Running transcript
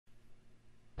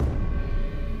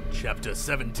Chapter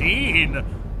 17.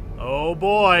 Oh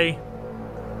boy.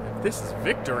 If this is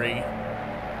victory.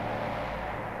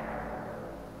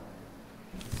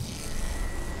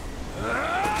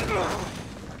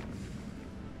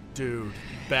 Dude,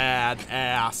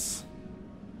 badass.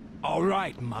 All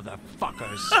right,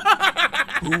 motherfuckers.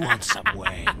 Who wants some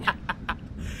wang?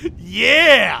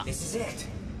 Yeah! This is it.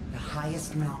 The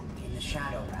highest mountain in the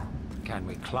Shadow Realm. Can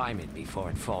we climb it before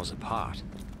it falls apart?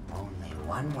 Only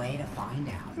one way to find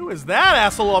out. Who is that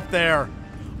asshole up there?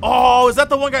 Oh, is that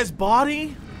the one guy's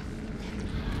body?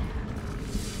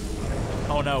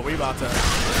 Oh no, we about to...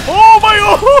 Oh my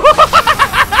god!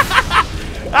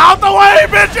 Out the way,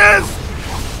 bitches!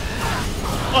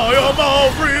 I am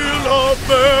a real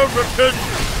American.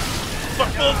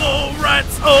 Fight for the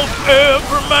rights of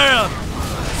every man.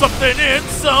 Something in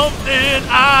something,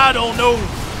 I don't know.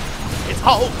 It's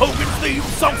Hulk Hogan's theme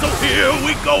song, so here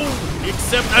we go.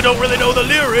 Except I don't really know the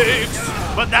lyrics,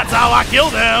 but that's how I kill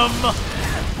them.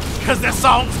 Cause this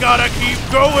song's gotta keep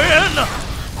going.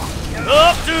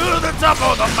 Up to the top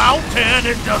of the mountain,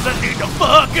 it doesn't need to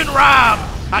fucking rhyme.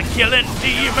 I'm killing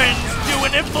demons,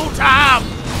 doing it full time.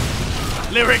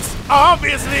 Lyrics,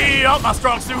 obviously, are my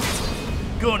strong suit.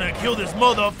 Gonna kill this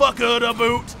motherfucker to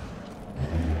boot.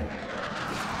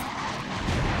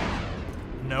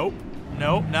 Nope.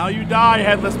 Nope. Now you die,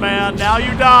 Headless Man. Now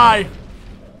you die.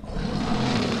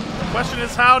 The question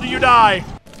is, how do you die?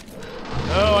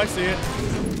 Oh, I see it.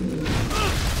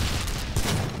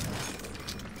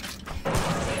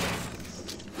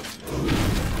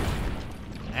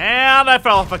 And I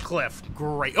fell off a cliff.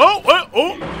 Great. Oh, oh,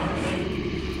 oh.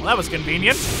 Well, that was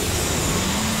convenient.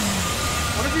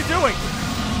 What is he doing?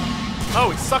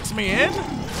 Oh, he sucks me in?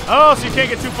 Oh, so you can't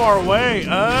get too far away.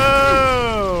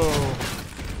 Oh.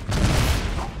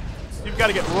 So you've got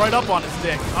to get right up on his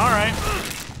dick. All right.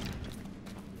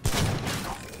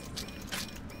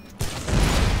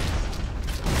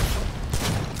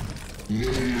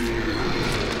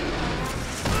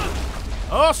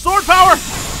 Oh, sword power!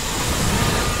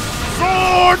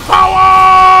 Sword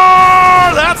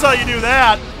power! That's how you do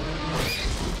that.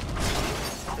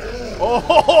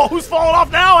 Oh, who's falling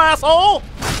off now, asshole?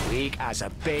 Weak as a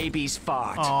baby's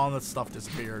fart. Oh, that stuff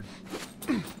disappeared.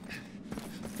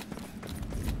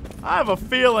 I have a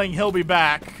feeling he'll be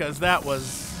back, because that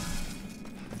was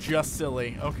just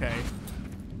silly. Okay.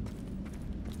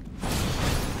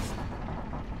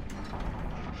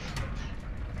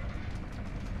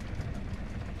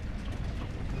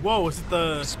 Whoa, is it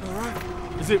the...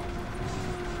 Is it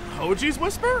Hoji's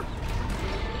whisper?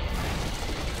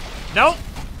 Nope.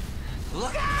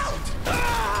 Look out!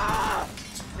 Ah!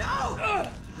 No!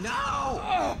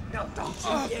 No! No, don't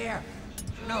you dare!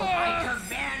 No, I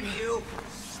command you!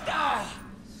 Stop!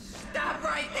 Stop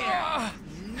right there!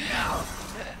 No!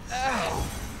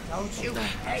 Don't you?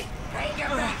 Hey, get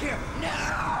back here!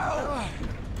 No!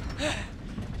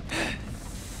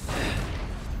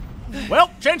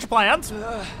 Well, change plans.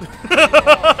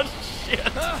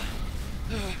 Shit.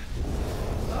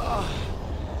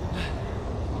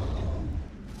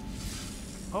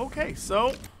 Okay,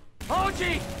 so...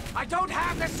 Hoji! I don't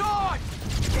have the sword!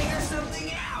 Figure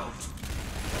something out!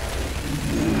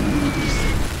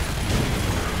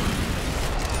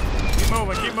 Keep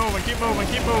moving, keep moving, keep moving,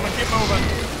 keep moving, keep moving.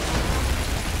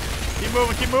 Keep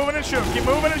moving, keep moving and shooting, keep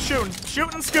moving and shooting.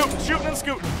 Shooting and scooting, shooting and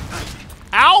scooting.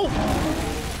 Ow!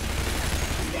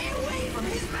 Stay away from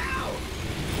his mouth!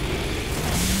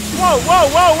 Whoa, whoa,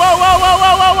 whoa, whoa, whoa, whoa,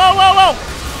 whoa, whoa, whoa, whoa, whoa!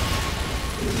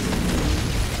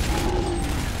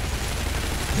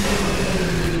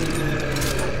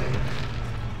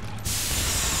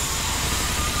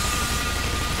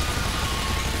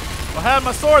 If I had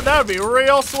my sword, that would be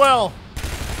real swell.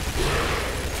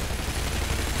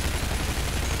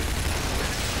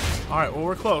 Alright, well,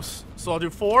 we're close. So I'll do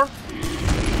 4.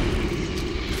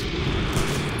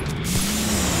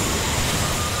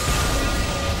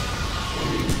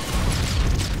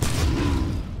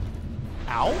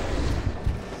 Ow.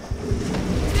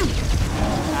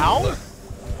 Ow.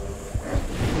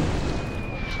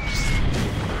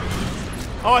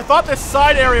 Oh, I thought this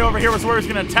side area over here was where he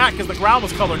was going to attack because the ground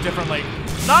was colored differently.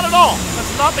 Not at all.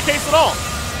 That's not the case at all.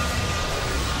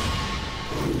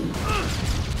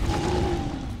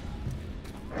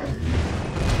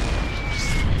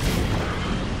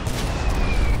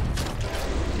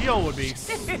 Heal would be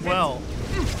swell.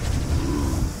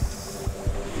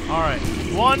 Alright.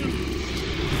 1, 2.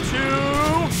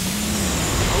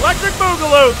 Electric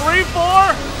Boogaloo. 3, 4.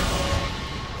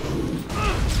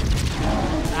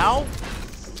 Ow.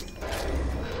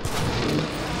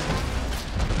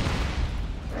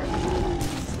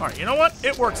 Alright, you know what?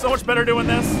 It works so much better doing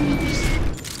this.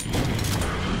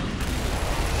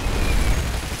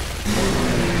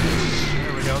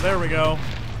 there we go.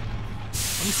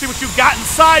 Let me see what you got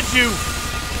inside you.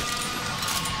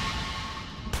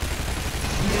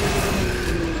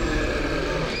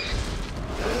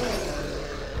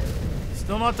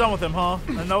 Still not done with him, huh?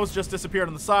 The nose just disappeared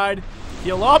on the side.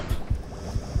 Heal up.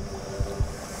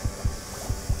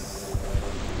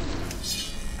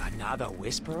 Another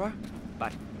whisperer?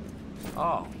 But...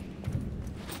 oh.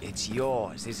 It's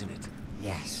yours, isn't it?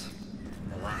 Yes.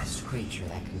 The last creature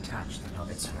that can touch the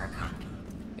Novitsurakami.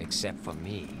 Except for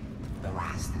me. The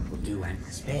last that will do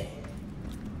endless bidding.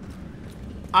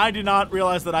 I did not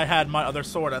realize that I had my other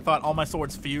sword. I thought all my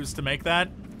swords fused to make that.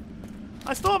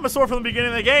 I still have my sword from the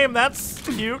beginning of the game. That's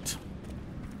cute.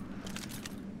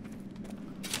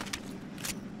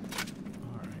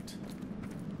 Alright.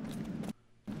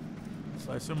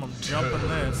 So I assume I'm jumping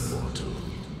this. Mortal,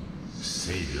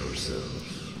 save yourself.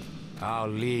 I'll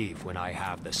leave when I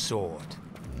have the sword.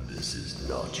 This is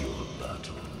not your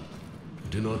battle.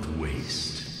 Do not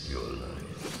waste your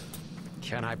life.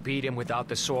 Can I beat him without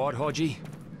the sword, Hoji?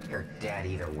 You're dead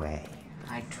either way.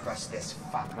 I trust this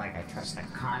fuck like I trust a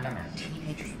condom and a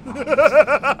teenager's mom.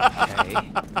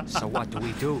 Okay, so what do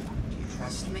we do? Do you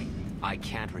trust me? I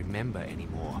can't remember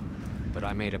anymore, but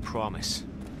I made a promise.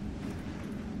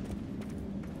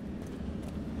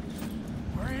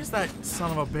 Where is that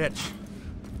son of a bitch?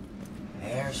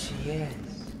 There she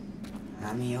is.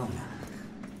 Amiona.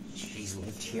 She's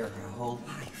lived here her whole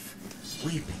life,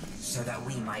 weeping so that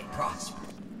we might prosper.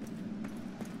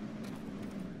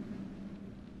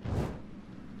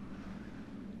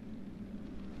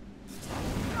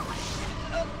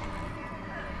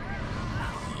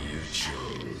 You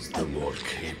chose the more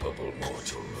capable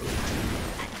mortal route.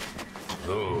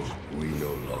 Though we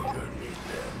no longer need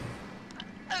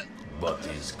them. But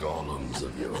these golems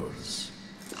of yours,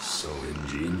 so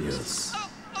ingenious,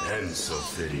 and so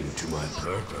fitting to my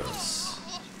purpose.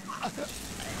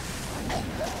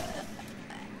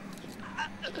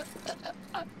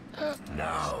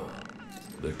 Now,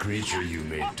 the creature you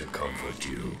made to comfort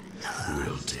you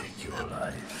will take your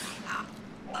life.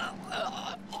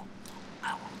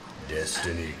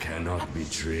 Destiny cannot be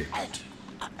tricked.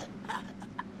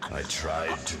 I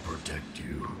tried to protect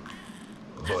you,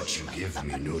 but you give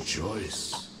me no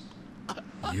choice.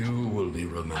 You will be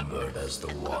remembered as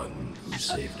the one who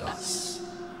saved us.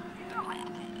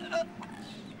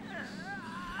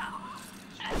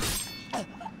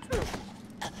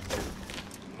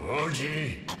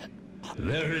 Oji,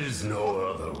 there is no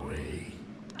other way.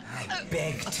 I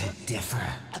beg to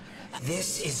differ.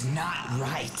 This is not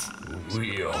right.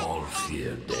 We all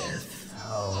fear death.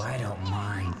 Oh, I don't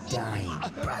mind dying,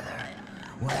 brother.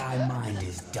 What I mind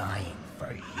is dying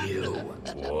for you.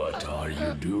 What are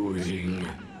you doing?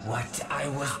 What I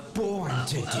was born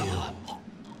to do.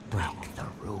 Break the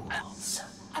rules.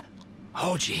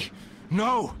 Hoji,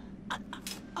 no!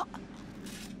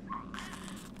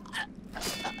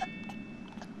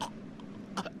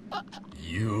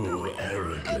 You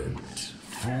arrogant,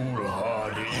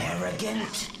 foolhardy.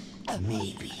 Arrogant?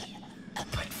 Maybe.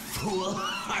 But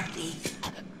foolhardy?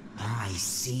 I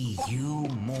see you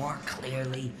more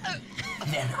clearly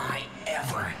than I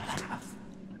ever have.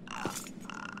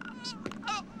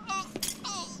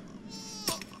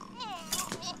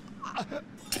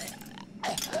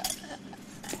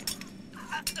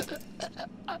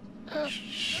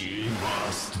 She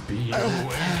must be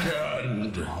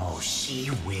awakened. Oh, she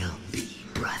will be,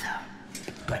 brother.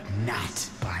 But not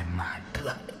by my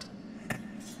blood.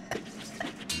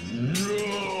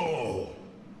 No!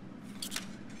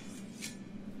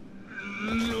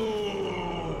 No!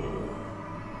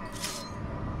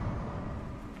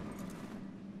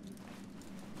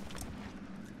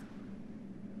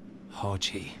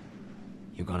 Hoji,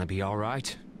 you gonna be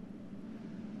alright?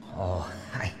 Oh,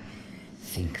 I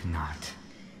think not.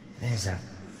 There's a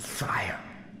fire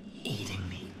eating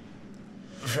me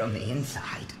from the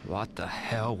inside. What the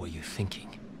hell were you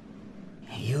thinking?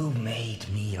 You made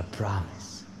me a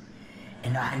promise,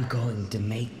 and I'm going to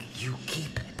make you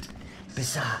keep it.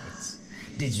 Besides,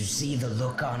 did you see the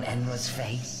look on Enla's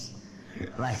face?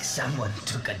 Like someone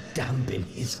took a dump in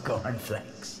his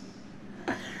cornflakes.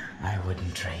 I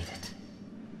wouldn't trade it.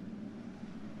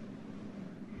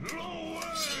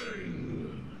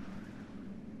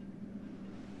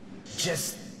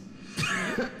 Just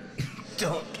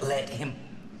don't let him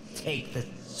take the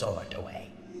sword away.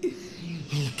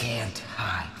 He can't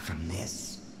hide from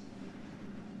this.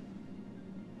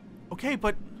 Okay,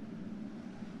 but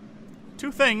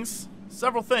two things,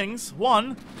 several things.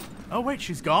 One, oh wait,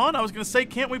 she's gone? I was gonna say,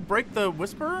 can't we break the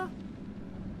Whisperer?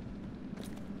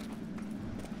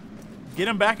 Get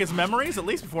him back his memories, at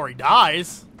least before he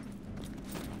dies.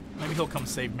 Maybe he'll come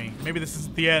save me. Maybe this is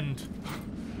the end.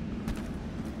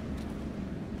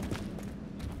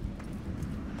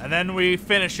 And then we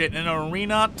finish it in an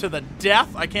arena to the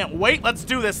death. I can't wait. Let's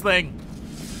do this thing.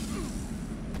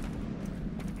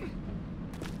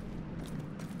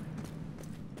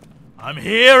 I'm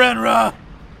here, Enra!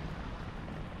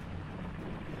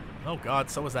 Oh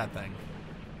god, so was that thing.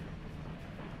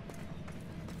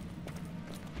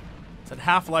 It's at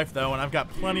half-life though, and I've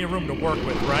got plenty of room to work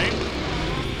with, right?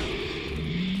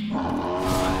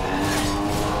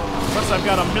 Plus I've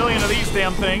got a million of these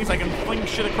damn things. I can fling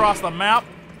shit across the map.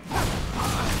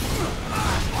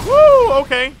 Woo!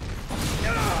 Okay.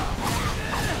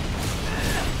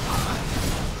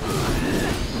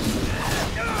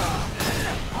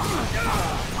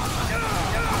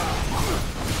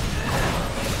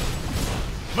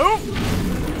 Move!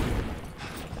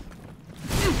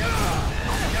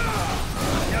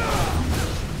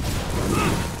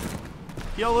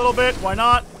 Heal a little bit, why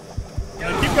not?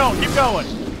 And keep going, keep going.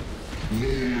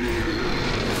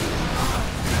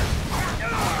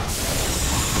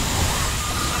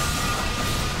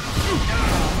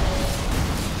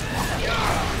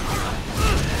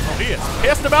 Oh, he is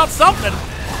pissed about something.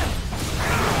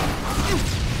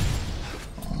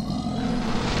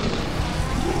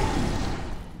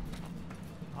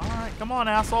 Alright, come on,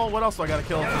 asshole. What else do I gotta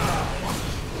kill?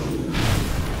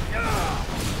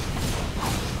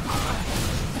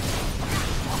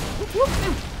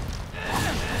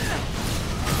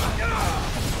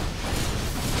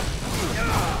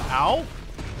 Ow.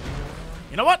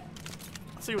 You know what?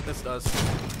 Let's see what this does.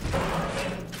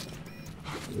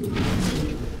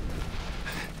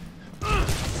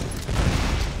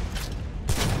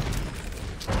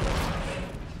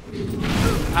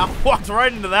 Ow, walked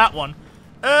right into that one.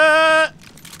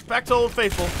 Back to Old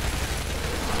Faithful.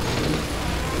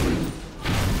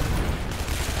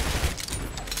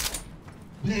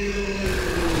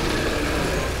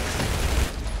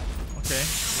 Okay,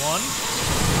 one.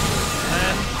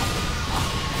 And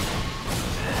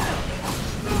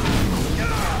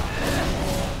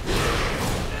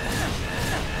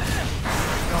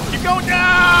keep going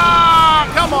down!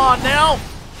 Come on now!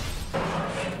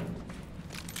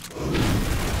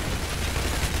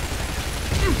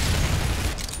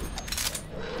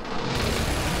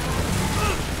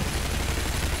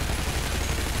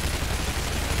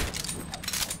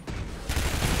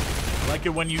 I like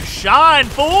it when you shine,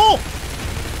 fool!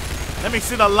 Let me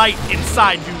see the light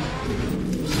inside you.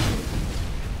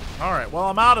 Alright, well,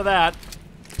 I'm out of that.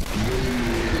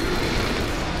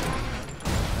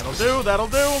 That'll do, that'll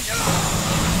do.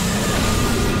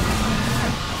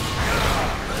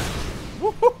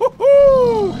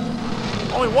 Woo-hoo-hoo-hoo!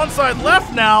 Only one side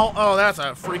left now. Oh, that's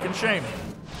a freaking shame.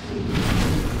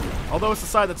 Although it's the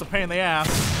side that's a pain in the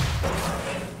ass.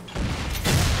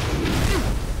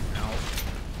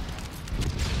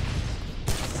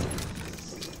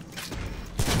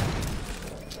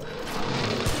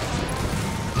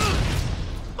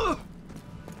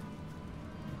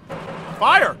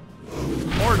 Fire!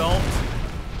 Or don't.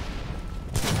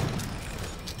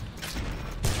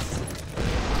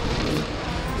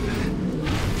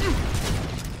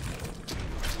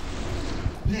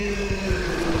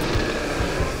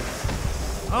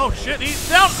 Oh shit, he's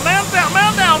down! Man down!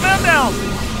 Man down! Man down!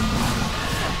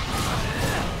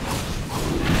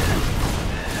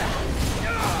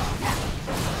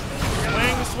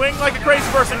 Swing, swing like a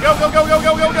crazy person. Go, go, go, go,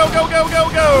 go, go, go, go, go,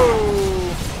 go, go!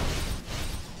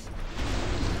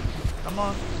 Come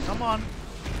on, come on.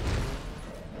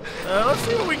 Let's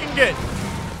see what we can get.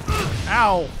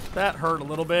 Ow, that hurt a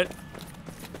little bit.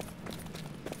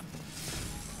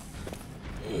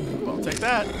 I'll take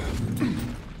that.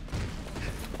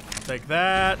 I'll take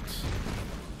that.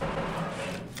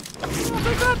 I'll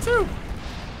take that too.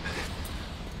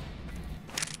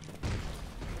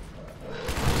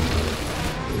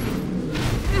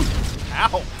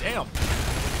 Ow, damn.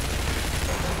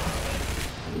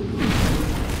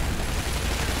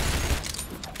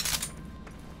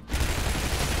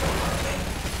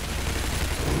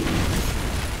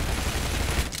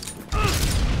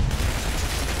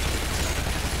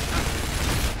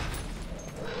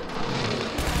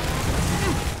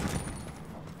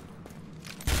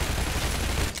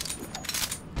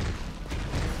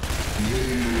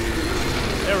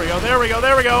 There we go, there we go,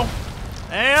 there we go.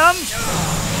 And...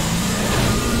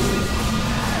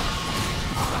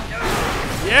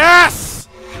 yes!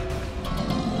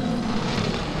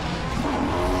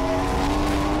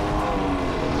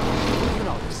 You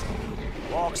know this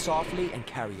thing. Walk softly and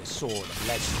carry a sword of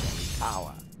legendary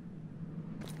power.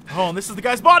 Oh, and this is the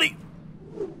guy's body!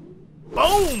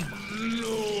 Boom!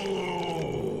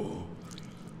 No.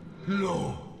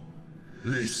 No,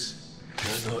 this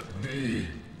cannot be.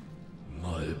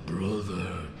 My brother.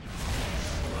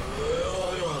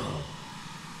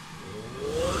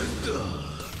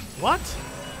 What?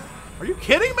 Are you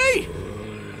kidding me?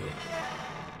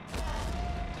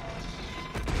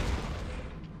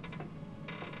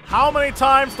 How many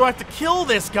times do I have to kill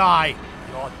this guy?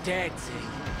 You're dead, Zing.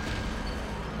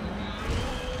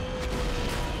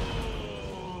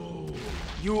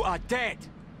 You are dead.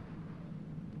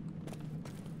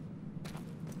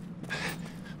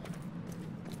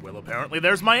 Well, apparently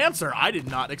there's my answer. I did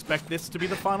not expect this to be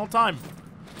the final time.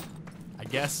 I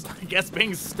guess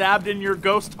being stabbed in your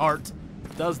ghost heart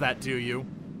does that to you.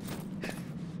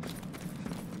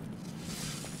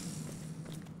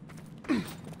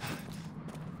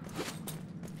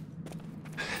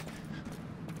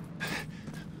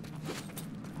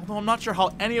 Although I'm not sure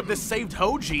how any of this saved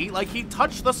Hoji. Like, he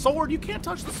touched the sword. You can't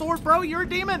touch the sword, bro. You're a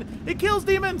demon. It kills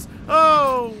demons.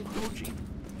 Oh, Hoji.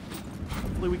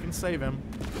 Hopefully we can save him.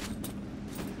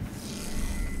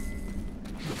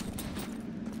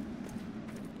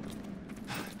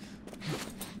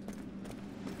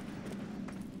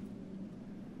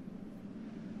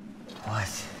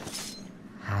 What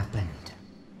happened?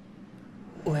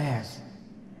 Where's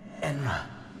Enra?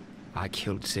 I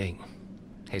killed Zing.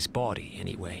 His body,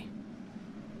 anyway.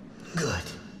 Good.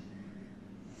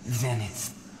 Then it's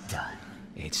done.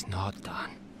 It's not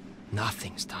done.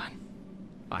 Nothing's done.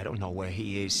 I don't know where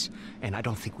he is, and I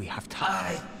don't think we have time.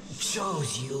 I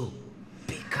chose you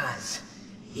because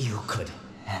you could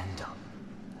handle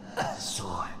a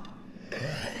sword.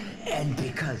 And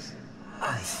because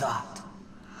I thought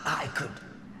I could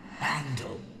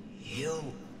handle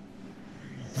you.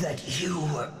 That you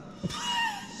were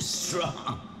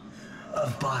strong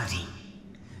of body,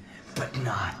 but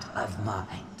not of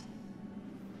mind.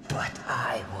 But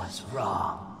I was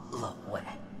wrong, Lowe.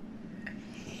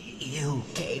 You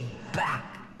came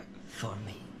back for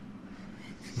me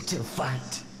to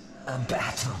fight a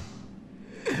battle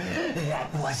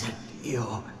that wasn't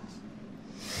yours.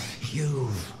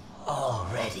 You've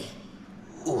already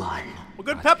won. Well,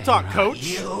 good pep talk, coach.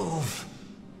 You've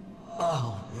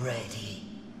already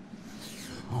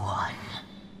won.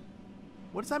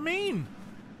 What does that mean?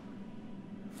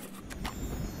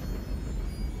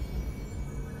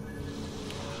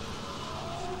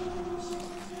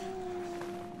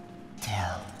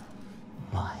 Tell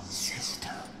my sister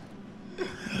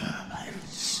I'm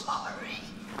sorry.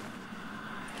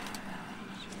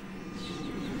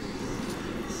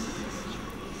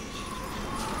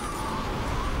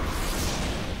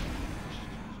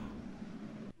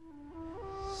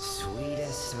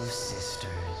 Sweetest of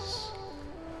sisters,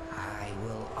 I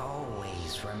will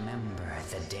always remember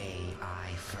the day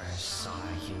I first saw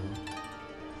you.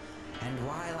 And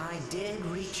while I did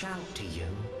reach out to you,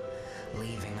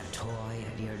 leaving a toy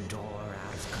at your door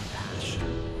out of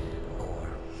compassion or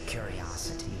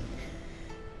curiosity,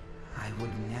 I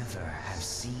would never have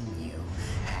seen you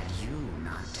had you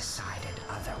not decided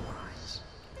otherwise.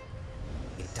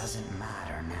 It doesn't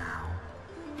matter now.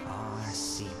 Our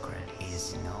secret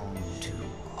is known to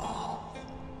all.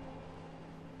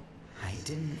 I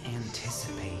didn't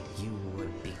anticipate you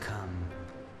would become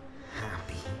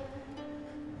happy,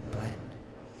 but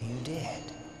you did.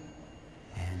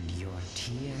 And your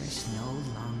tears no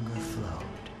longer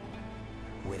flowed.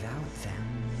 Without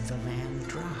them, the land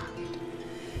dropped,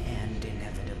 and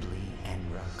inevitably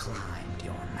Enra climbed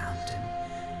your mountain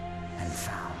and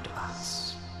found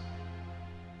us.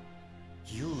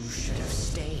 You should have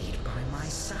stayed by my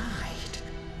side.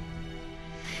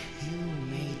 You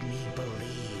made me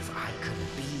believe I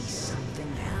could be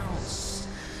something else,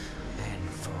 and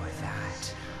for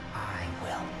that, I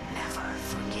will never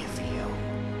forgive you.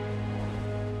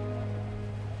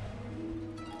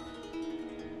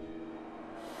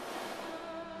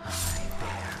 I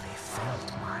barely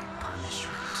felt my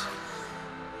punishment.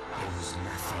 It was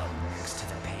nothing next to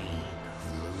the pain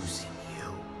of losing you.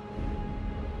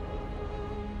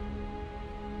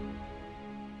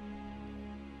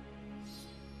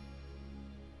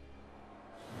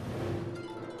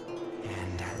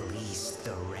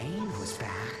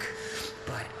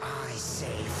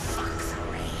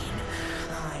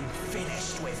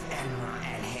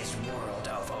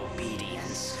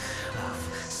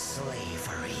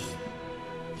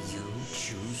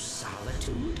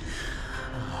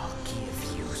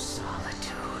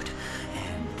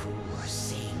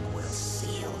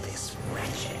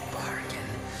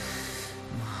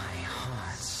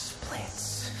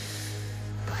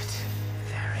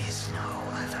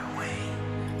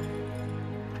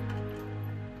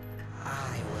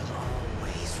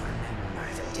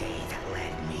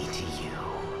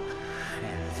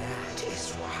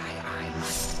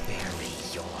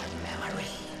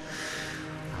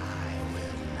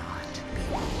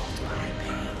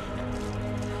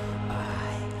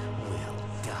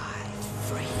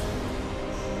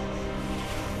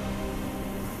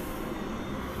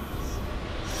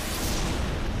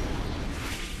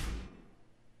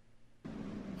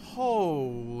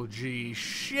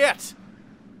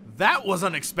 That was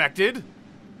unexpected.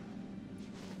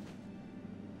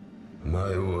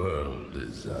 My world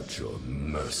is at your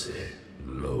mercy,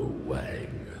 Lo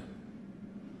Wang.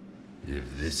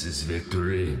 If this is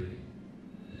victory,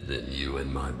 then you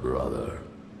and my brother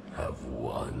have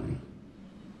won.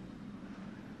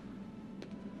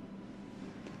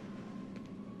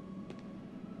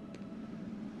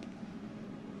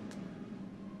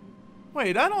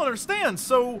 Wait, I don't understand.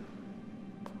 So,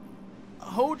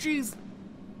 Hoji's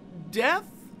death?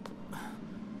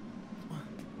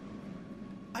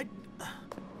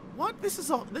 What? This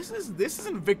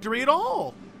isn't victory at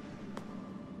all.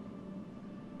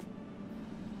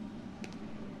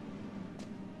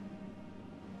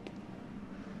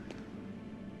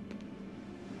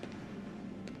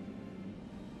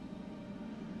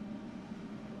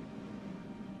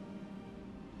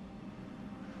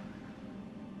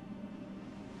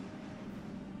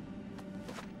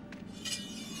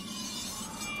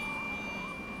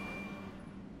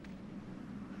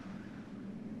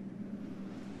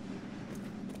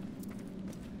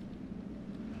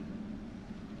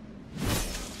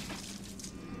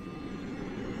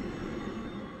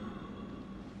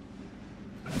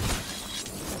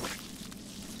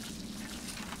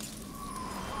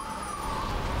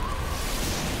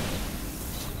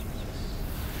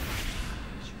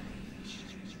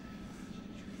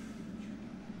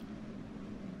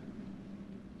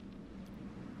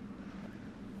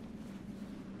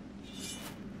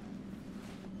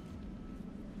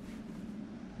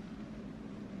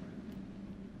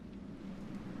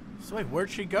 So wait, where'd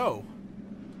she go?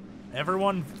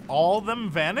 Everyone, all of them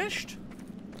vanished?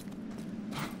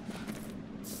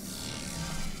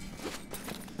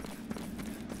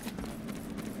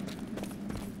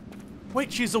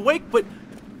 Wait, she's awake, but...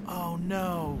 Oh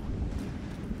no.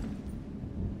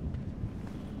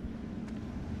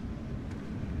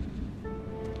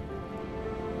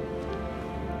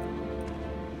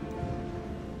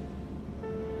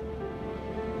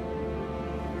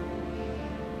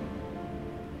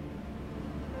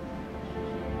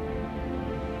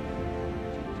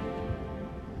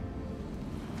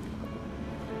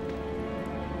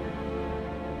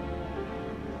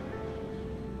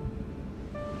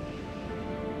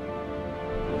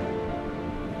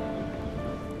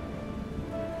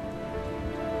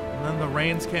 And then the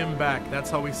rains came back.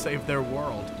 That's how we saved their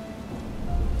world.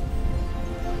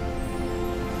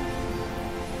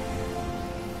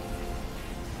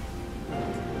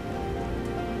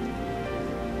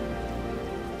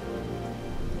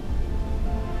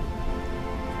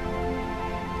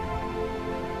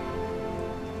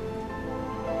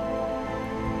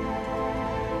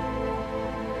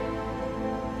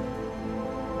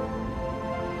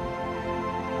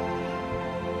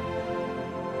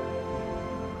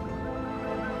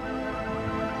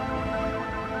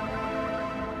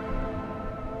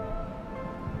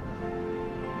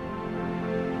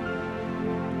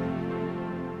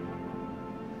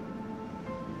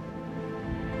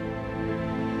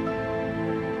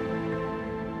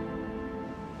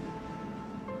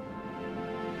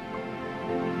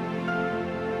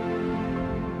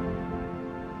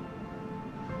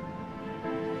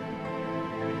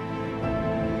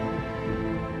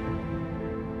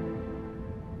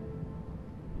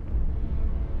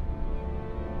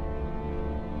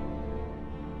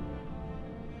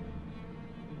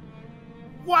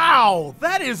 Wow,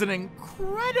 that is an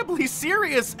incredibly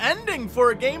serious ending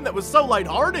for a game that was so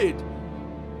lighthearted.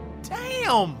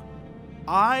 Damn!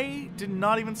 I did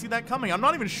not even see that coming. I'm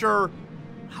not even sure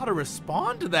how to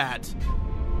respond to that.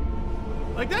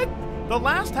 Like that, the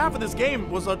last half of this game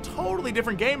was a totally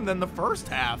different game than the first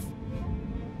half.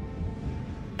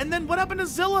 And then what happened to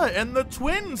Zilla and the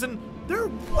twins? And there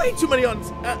are way too many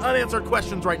unanswered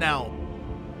questions right now.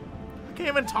 I can't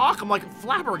even talk, I'm like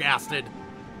flabbergasted.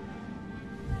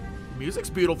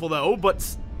 Music's beautiful though, but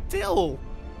still.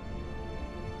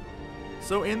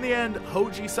 So in the end,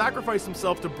 Hoji sacrificed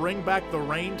himself to bring back the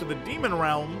rain to the demon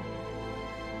realm,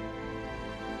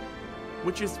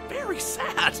 which is very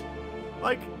sad.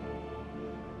 Like,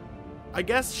 I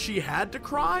guess she had to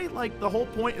cry. Like, the whole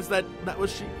point is that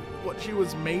was what she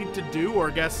was made to do,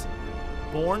 or I guess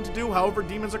born to do, however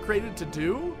demons are created to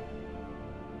do.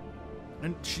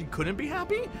 And she couldn't be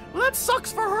happy? Well, that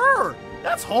sucks for her.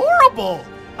 That's horrible.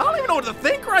 I don't even know what to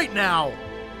think right now.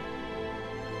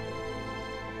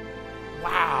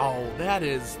 Wow, that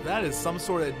is some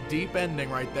sort of deep ending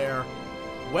right there.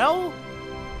 Well,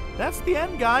 that's the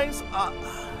end, guys.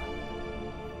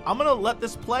 I'm gonna let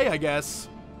this play, I guess,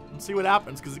 and see what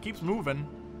happens, because it keeps moving.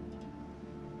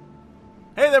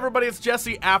 Hey there, everybody, it's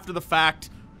Jesse after the fact.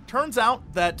 Turns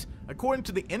out that, according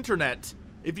to the internet,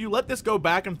 if you let this go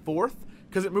back and forth,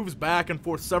 because it moves back and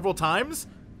forth several times,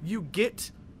 you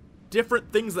get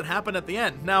different things that happen at the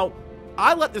end. Now,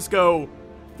 I let this go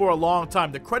for a long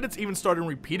time. The credits even started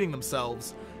repeating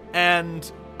themselves, and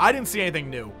I didn't see anything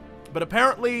new. But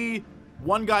apparently,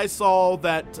 one guy saw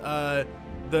that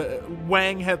the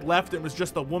Wang had left. It was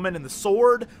just the woman and the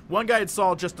sword. One guy had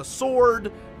saw just a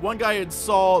sword. One guy had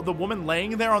saw the woman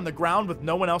laying there on the ground with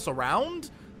no one else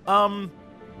around.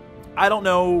 I don't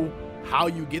know how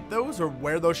you get those or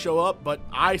where those show up, but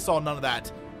I saw none of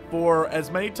that. For as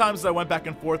many times as I went back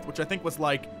and forth, which I think was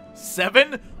like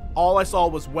 7, all I saw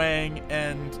was Wang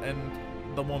and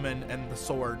the woman and the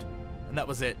sword, and that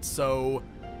was it. So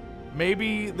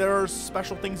maybe there are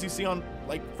special things you see on,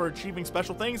 like, for achieving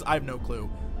special things. I have no clue,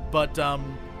 but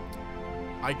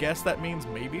I guess that means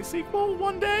maybe a sequel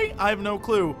one day. I have no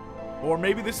clue, or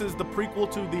maybe this is the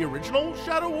prequel to the original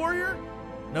Shadow Warrior.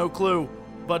 No clue,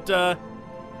 but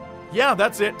yeah,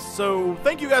 that's it. So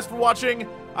thank you guys for watching.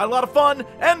 I had a lot of fun,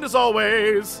 and as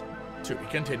always, to be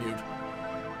continued.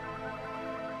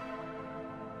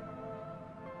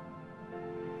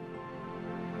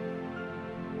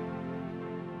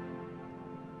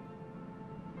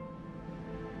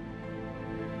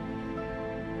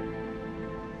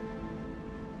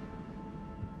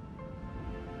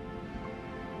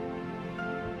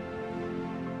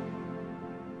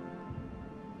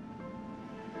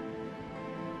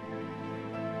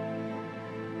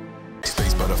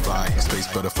 Space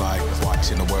butterfly,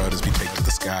 watching the world as we take to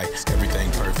the sky.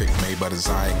 Everything perfect, made by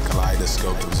design.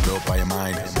 Kaleidoscope that was built by a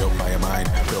mind, built by a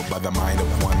mind, built by the mind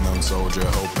of one lone soldier,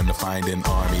 hoping to find an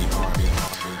army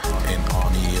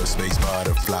of space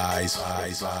butterflies. Now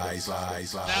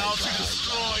to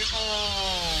destroy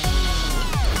all.